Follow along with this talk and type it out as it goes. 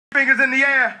fingers in the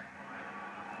air.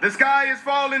 The sky is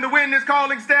falling, the wind is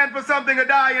calling, stand for something or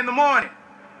die in the morning.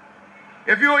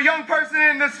 If you're a young person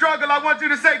in the struggle, I want you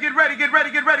to say, get ready, get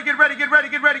ready, get ready, get ready, get ready,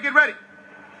 get ready, get ready.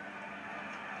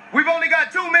 We've only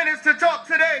got 2 minutes to talk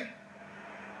today.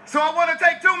 So I want to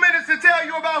take 2 minutes to tell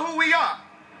you about who we are.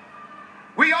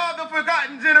 We are the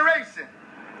forgotten generation.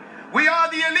 We are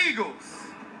the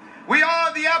illegals. We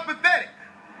are the apathetic.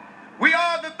 We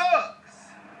are the thugs.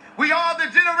 We are the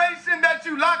generation that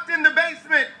you locked in the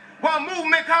basement while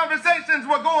movement conversations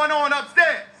were going on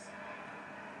upstairs.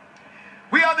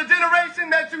 We are the generation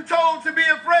that you told to be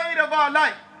afraid of our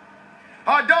light,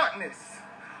 our darkness,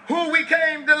 who we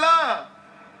came to love.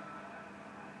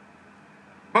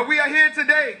 But we are here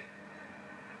today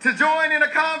to join in a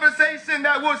conversation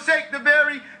that will shake the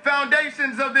very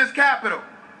foundations of this capital.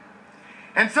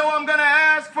 And so I'm going to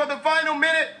ask for the final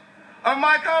minute of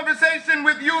my conversation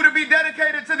with you to be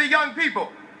dedicated to the young people.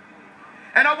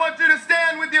 And I want you to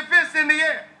stand with your fists in the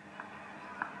air.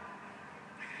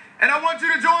 And I want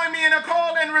you to join me in a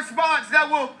call and response that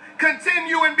will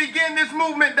continue and begin this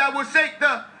movement that will shake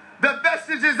the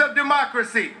vestiges of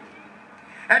democracy.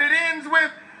 And it ends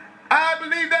with, I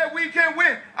believe that we can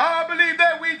win. I believe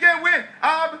that we can win.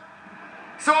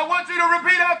 So I want you to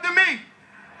repeat after me.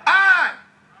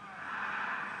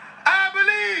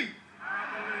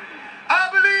 I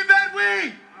believe that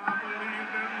we